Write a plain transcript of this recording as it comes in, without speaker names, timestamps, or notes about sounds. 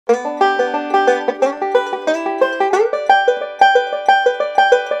Hey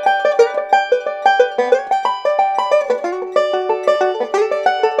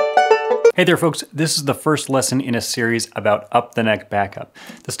there folks, this is the first lesson in a series about up the neck backup.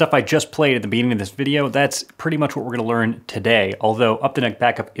 The stuff I just played at the beginning of this video, that's pretty much what we're going to learn today, although up the neck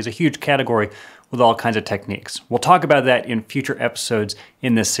backup is a huge category with all kinds of techniques. We'll talk about that in future episodes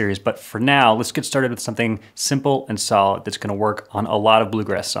in this series, but for now, let's get started with something simple and solid that's going to work on a lot of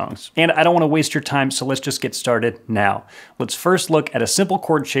bluegrass songs. And I don't want to waste your time, so let's just get started now. Let's first look at a simple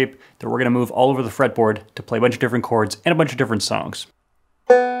chord shape that we're going to move all over the fretboard to play a bunch of different chords and a bunch of different songs.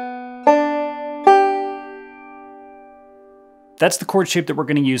 That's the chord shape that we're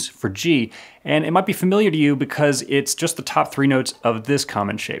going to use for G, and it might be familiar to you because it's just the top three notes of this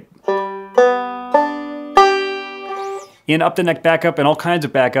common shape. In up the neck backup and all kinds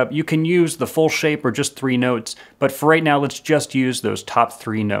of backup, you can use the full shape or just three notes, but for right now, let's just use those top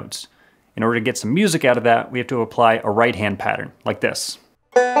three notes. In order to get some music out of that, we have to apply a right hand pattern, like this.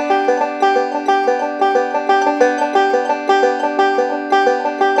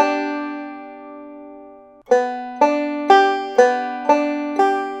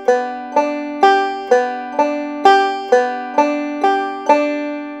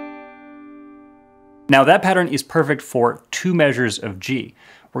 Now that pattern is perfect for two measures of G.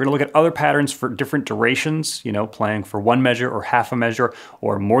 We're going to look at other patterns for different durations, you know, playing for one measure or half a measure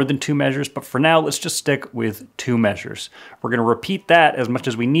or more than two measures, but for now let's just stick with two measures. We're going to repeat that as much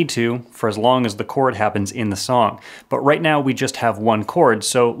as we need to for as long as the chord happens in the song. But right now we just have one chord,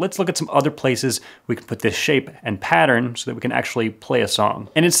 so let's look at some other places we can put this shape and pattern so that we can actually play a song.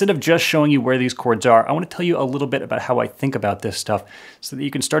 And instead of just showing you where these chords are, I want to tell you a little bit about how I think about this stuff so that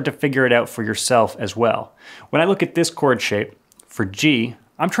you can start to figure it out for yourself as well. When I look at this chord shape for G,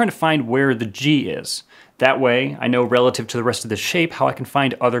 I'm trying to find where the G is. That way, I know relative to the rest of the shape how I can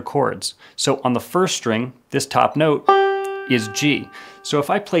find other chords. So on the first string, this top note is G. So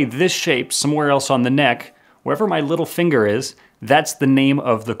if I play this shape somewhere else on the neck, wherever my little finger is, that's the name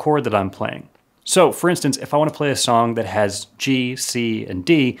of the chord that I'm playing. So for instance, if I want to play a song that has G, C, and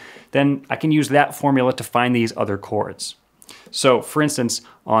D, then I can use that formula to find these other chords. So for instance,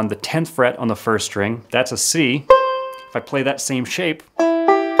 on the 10th fret on the first string, that's a C. If I play that same shape,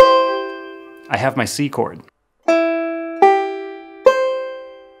 I have my C chord.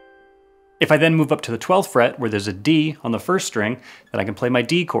 If I then move up to the 12th fret where there's a D on the first string, then I can play my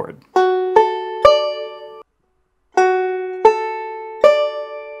D chord.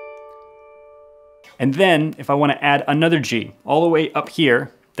 And then if I want to add another G all the way up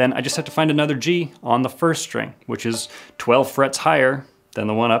here, then I just have to find another G on the first string, which is 12 frets higher than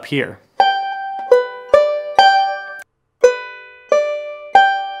the one up here.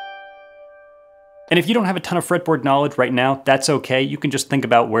 And if you don't have a ton of fretboard knowledge right now, that's okay. You can just think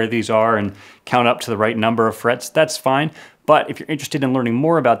about where these are and count up to the right number of frets. That's fine. But if you're interested in learning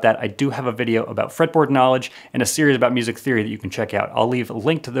more about that, I do have a video about fretboard knowledge and a series about music theory that you can check out. I'll leave a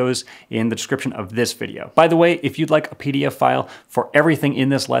link to those in the description of this video. By the way, if you'd like a PDF file for everything in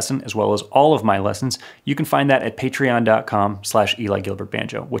this lesson, as well as all of my lessons, you can find that at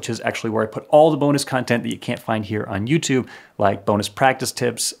patreon.com/EliGilbertBanjo, which is actually where I put all the bonus content that you can't find here on YouTube, like bonus practice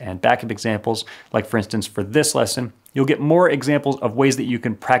tips and backup examples. Like for instance, for this lesson, you'll get more examples of ways that you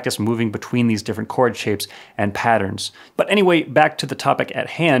can practice moving between these different chord shapes and patterns. But anyway, back to the topic at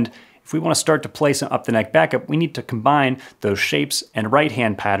hand. If we want to start to play some up the neck backup, we need to combine those shapes and right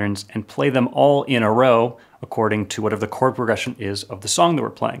hand patterns and play them all in a row according to whatever the chord progression is of the song that we're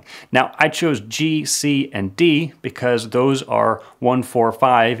playing. Now, I chose G, C, and D because those are 1, 4,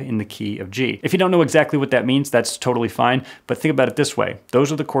 5 in the key of G. If you don't know exactly what that means, that's totally fine, but think about it this way.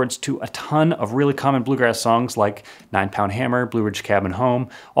 Those are the chords to a ton of really common bluegrass songs like 9-Pound Hammer, Blue Ridge Cabin Home.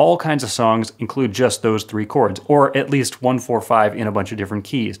 All kinds of songs include just those three chords, or at least 1, 4, 5 in a bunch of different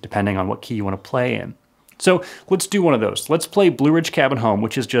keys, depending on what key you want to play in. So let's do one of those. Let's play Blue Ridge Cabin Home,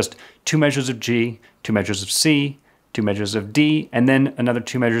 which is just 2 measures of G, 2 measures of C, 2 measures of D, and then another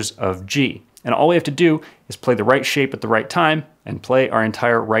 2 measures of G. And all we have to do is play the right shape at the right time and play our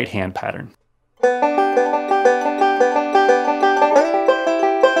entire right hand pattern.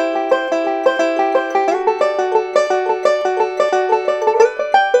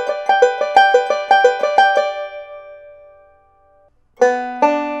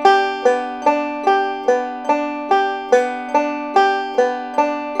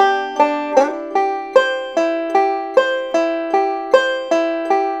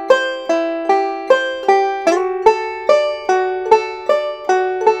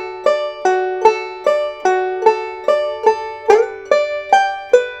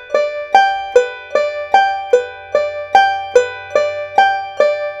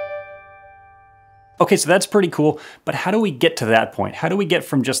 Okay, so that's pretty cool, but how do we get to that point? How do we get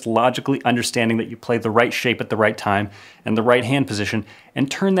from just logically understanding that you play the right shape at the right time and the right hand position and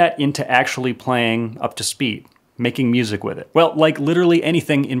turn that into actually playing up to speed, making music with it? Well, like literally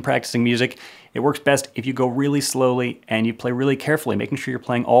anything in practicing music, it works best if you go really slowly and you play really carefully, making sure you're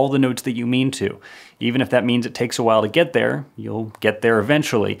playing all the notes that you mean to. Even if that means it takes a while to get there, you'll get there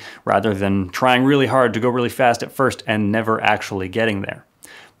eventually, rather than trying really hard to go really fast at first and never actually getting there.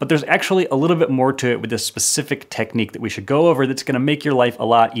 But there's actually a little bit more to it with this specific technique that we should go over that's going to make your life a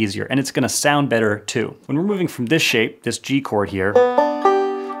lot easier, and it's going to sound better too. When we're moving from this shape, this G chord here,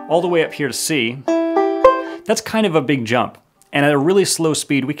 all the way up here to C, that's kind of a big jump. And at a really slow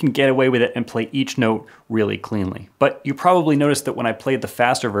speed, we can get away with it and play each note really cleanly. But you probably noticed that when I played the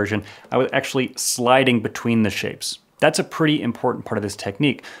faster version, I was actually sliding between the shapes. That's a pretty important part of this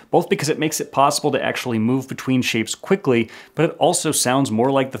technique, both because it makes it possible to actually move between shapes quickly, but it also sounds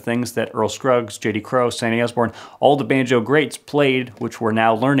more like the things that Earl Scruggs, J.D. Crowe, Sonny Osborne, all the banjo greats played, which we're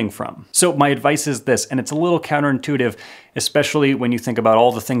now learning from. So my advice is this, and it's a little counterintuitive, especially when you think about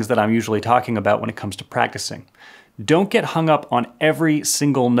all the things that I'm usually talking about when it comes to practicing. Don't get hung up on every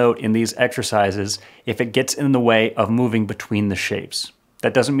single note in these exercises if it gets in the way of moving between the shapes.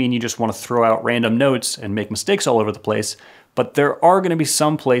 That doesn't mean you just want to throw out random notes and make mistakes all over the place, but there are going to be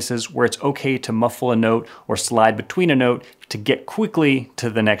some places where it's okay to muffle a note or slide between a note to get quickly to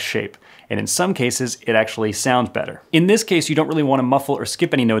the next shape. And in some cases, it actually sounds better. In this case, you don't really want to muffle or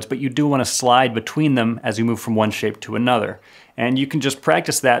skip any notes, but you do want to slide between them as you move from one shape to another. And you can just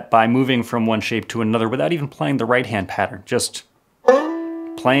practice that by moving from one shape to another without even playing the right hand pattern, just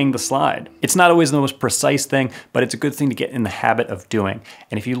playing the slide. It's not always the most precise thing, but it's a good thing to get in the habit of doing.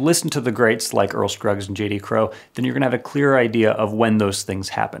 And if you listen to the greats like Earl Scruggs and J.D. Crowe, then you're gonna have a clear idea of when those things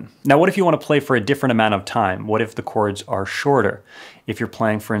happen. Now, what if you want to play for a different amount of time? What if the chords are shorter? If you're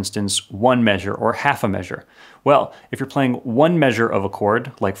playing, for instance, one measure or half a measure. Well, if you're playing one measure of a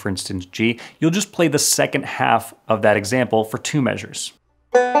chord, like for instance G, you'll just play the second half of that example for two measures.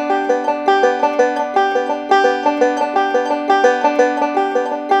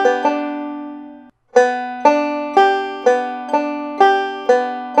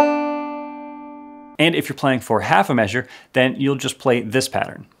 And if you're playing for half a measure, then you'll just play this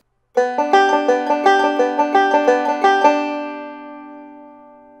pattern.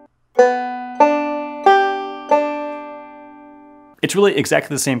 It's really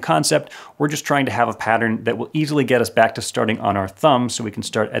exactly the same concept. We're just trying to have a pattern that will easily get us back to starting on our thumb so we can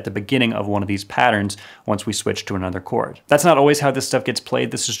start at the beginning of one of these patterns once we switch to another chord. That's not always how this stuff gets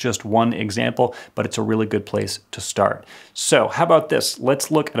played. This is just one example, but it's a really good place to start. So how about this?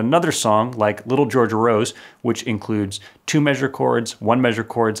 Let's look at another song like Little Georgia Rose, which includes two measure chords, one measure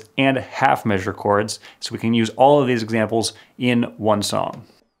chords, and half measure chords. So we can use all of these examples in one song.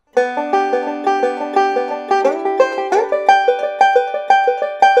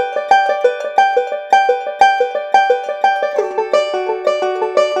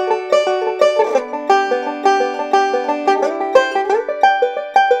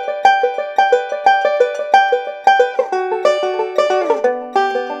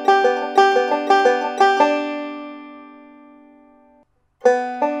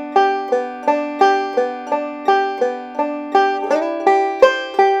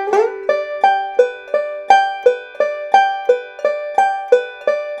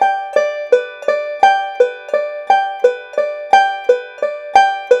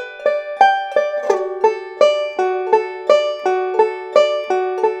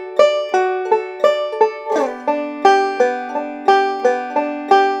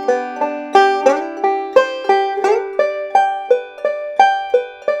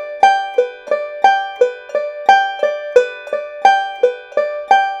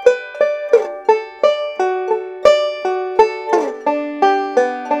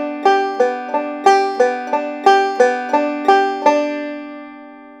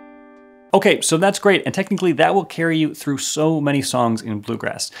 Okay, so that's great, and technically that will carry you through so many songs in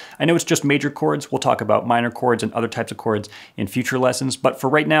bluegrass. I know it's just major chords. We'll talk about minor chords and other types of chords in future lessons, but for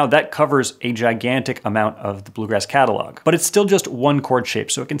right now, that covers a gigantic amount of the bluegrass catalog. But it's still just one chord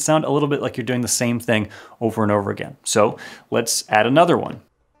shape, so it can sound a little bit like you're doing the same thing over and over again. So let's add another one.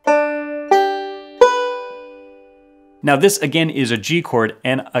 Now this again is a G chord,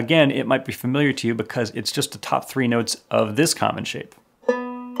 and again, it might be familiar to you because it's just the top three notes of this common shape.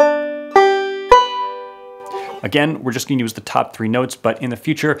 Again, we're just going to use the top three notes, but in the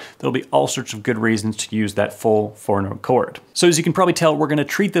future, there'll be all sorts of good reasons to use that full four-note chord. So as you can probably tell, we're going to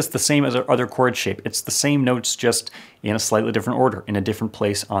treat this the same as our other chord shape. It's the same notes, just in a slightly different order, in a different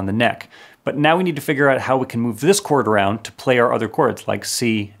place on the neck. But now we need to figure out how we can move this chord around to play our other chords like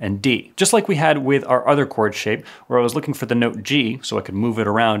C and D. Just like we had with our other chord shape, where I was looking for the note G so I could move it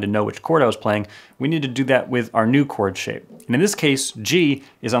around and know which chord I was playing, we need to do that with our new chord shape. And in this case, G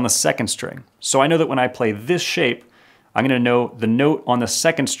is on the second string. So I know that when I play this shape, I'm going to know the note on the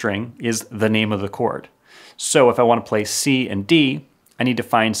second string is the name of the chord. So if I want to play C and D, I need to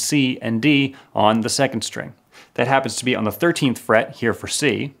find C and D on the second string. That happens to be on the 13th fret here for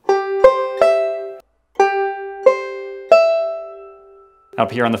C.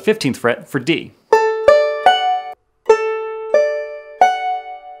 Up here on the 15th fret for D.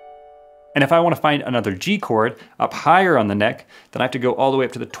 And if I want to find another G chord up higher on the neck, then I have to go all the way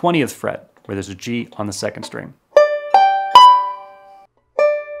up to the 20th fret, where there's a G on the second string.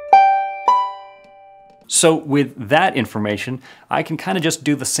 So with that information, I can kind of just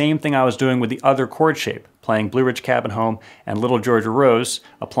do the same thing I was doing with the other chord shape, playing Blue Ridge Cabin Home and Little Georgia Rose,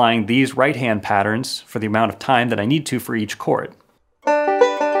 applying these right hand patterns for the amount of time that I need to for each chord.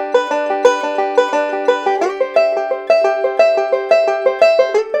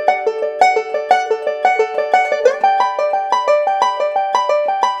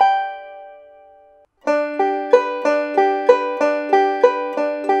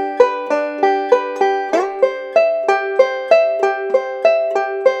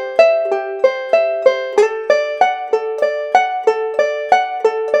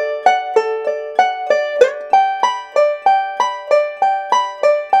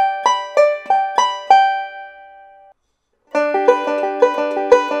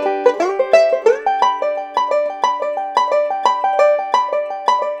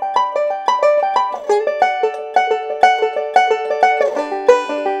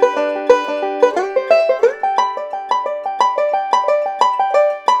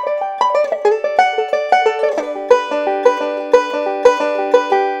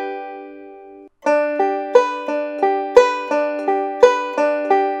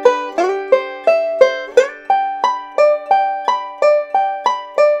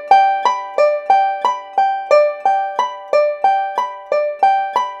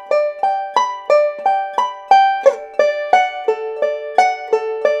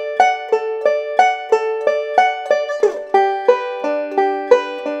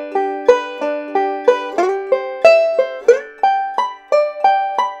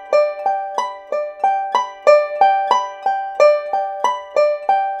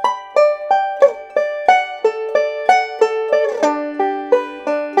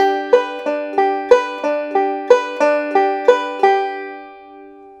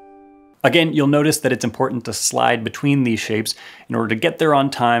 Again, you'll notice that it's important to slide between these shapes in order to get there on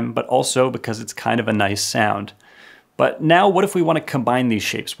time, but also because it's kind of a nice sound. But now what if we want to combine these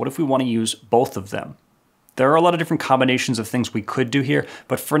shapes? What if we want to use both of them? There are a lot of different combinations of things we could do here,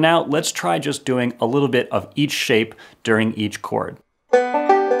 but for now, let's try just doing a little bit of each shape during each chord.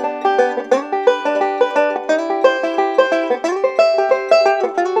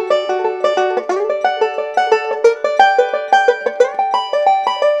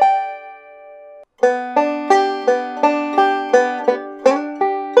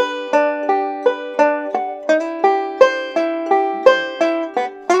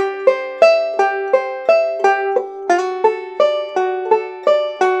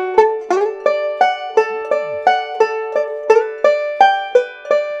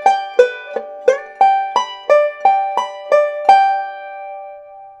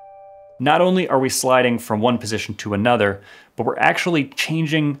 Not only are we sliding from one position to another, but we're actually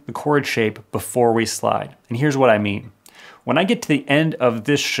changing the chord shape before we slide. And here's what I mean. When I get to the end of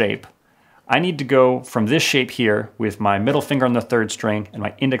this shape, I need to go from this shape here with my middle finger on the third string and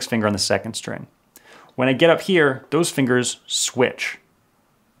my index finger on the second string. When I get up here, those fingers switch.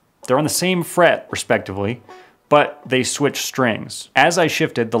 They're on the same fret, respectively, but they switch strings. As I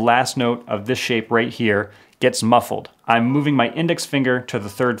shifted, the last note of this shape right here gets muffled. I'm moving my index finger to the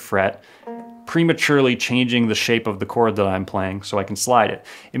third fret, prematurely changing the shape of the chord that I'm playing so I can slide it.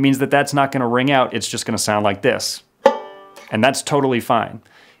 It means that that's not going to ring out, it's just going to sound like this. And that's totally fine.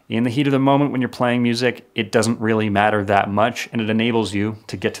 In the heat of the moment when you're playing music, it doesn't really matter that much, and it enables you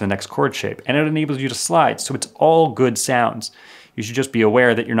to get to the next chord shape, and it enables you to slide, so it's all good sounds. You should just be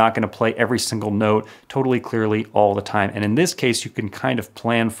aware that you're not going to play every single note totally clearly all the time. And in this case, you can kind of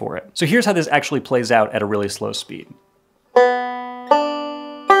plan for it. So here's how this actually plays out at a really slow speed.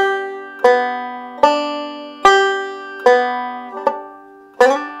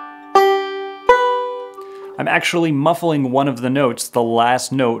 I'm actually muffling one of the notes, the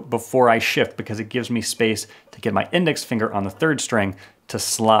last note, before I shift because it gives me space to get my index finger on the third string to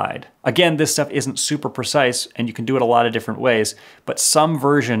slide. Again, this stuff isn't super precise and you can do it a lot of different ways, but some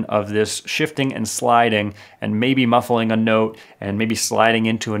version of this shifting and sliding and maybe muffling a note and maybe sliding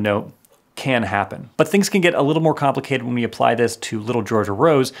into a note can happen. But things can get a little more complicated when we apply this to Little Georgia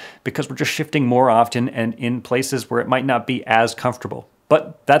Rose because we're just shifting more often and in places where it might not be as comfortable.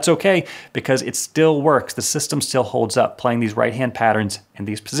 But that's okay because it still works. The system still holds up, playing these right hand patterns in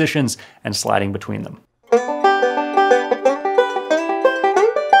these positions and sliding between them.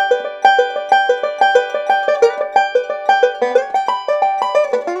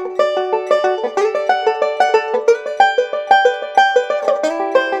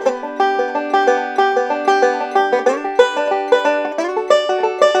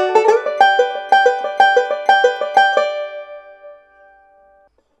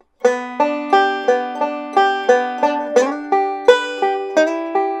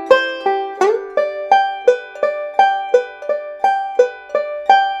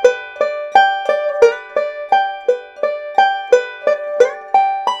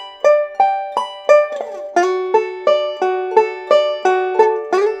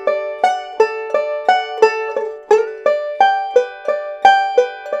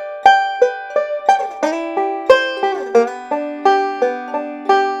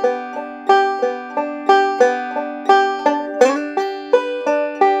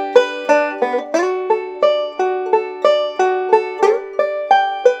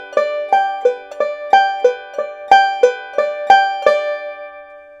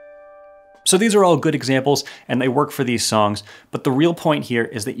 So these are all good examples and they work for these songs, but the real point here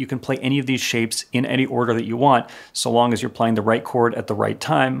is that you can play any of these shapes in any order that you want, so long as you're playing the right chord at the right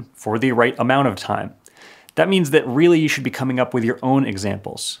time for the right amount of time. That means that really you should be coming up with your own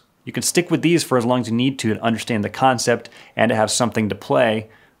examples. You can stick with these for as long as you need to understand the concept and to have something to play,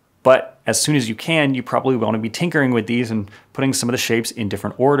 but as soon as you can, you probably want to be tinkering with these and putting some of the shapes in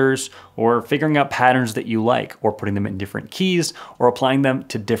different orders, or figuring out patterns that you like, or putting them in different keys, or applying them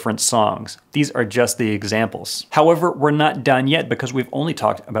to different songs. These are just the examples. However, we're not done yet because we've only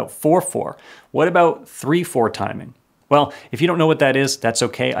talked about 4/4. What about 3/4 timing? Well, if you don't know what that is, that's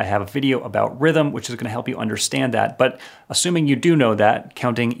okay. I have a video about rhythm, which is going to help you understand that. But assuming you do know that,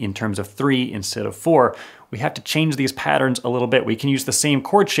 counting in terms of 3 instead of 4, we have to change these patterns a little bit. We can use the same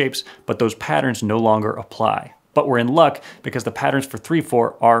chord shapes, but those patterns no longer apply. But we're in luck because the patterns for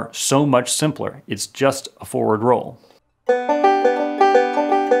 3/4 are so much simpler. It's just a forward roll.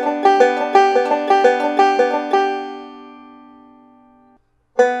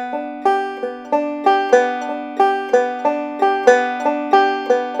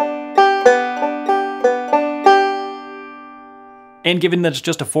 And given that it's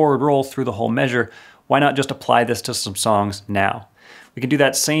just a forward roll through the whole measure, why not just apply this to some songs now? We can do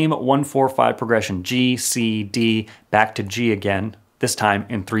that same 1-4-5 progression, G, C, D, back to G again, this time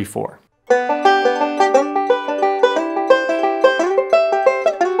in 3/4.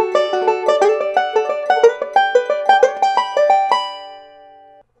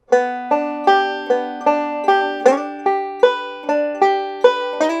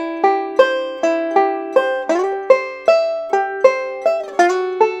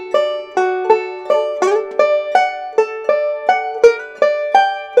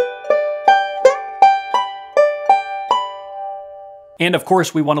 And of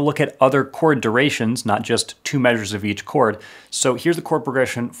course, we want to look at other chord durations, not just 2 measures of each chord. So here's the chord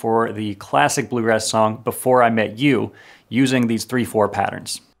progression for the classic bluegrass song, Before I Met You, using these 3/4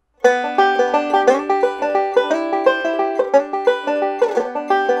 patterns.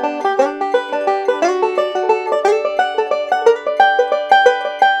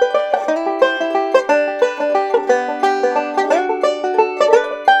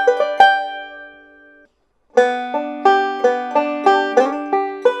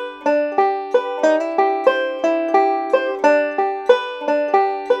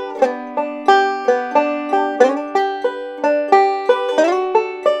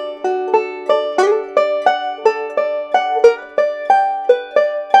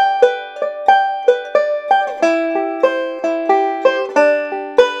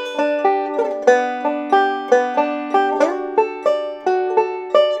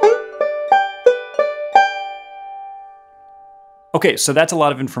 Okay, so that's a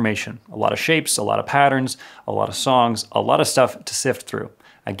lot of information, a lot of shapes, a lot of patterns, a lot of songs, a lot of stuff to sift through.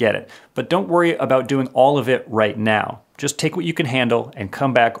 I get it. But don't worry about doing all of it right now. Just take what you can handle and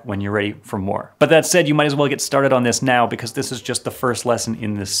come back when you're ready for more. But that said, you might as well get started on this now because this is just the first lesson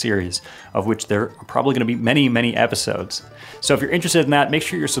in this series, of which there are probably going to be many, many episodes. So if you're interested in that, make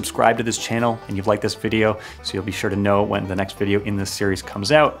sure you're subscribed to this channel and you've liked this video so you'll be sure to know when the next video in this series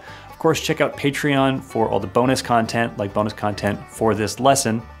comes out. Of course, check out Patreon for all the bonus content, like bonus content for this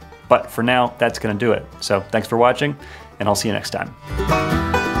lesson. But for now, that's gonna do it. So thanks for watching, and I'll see you next time.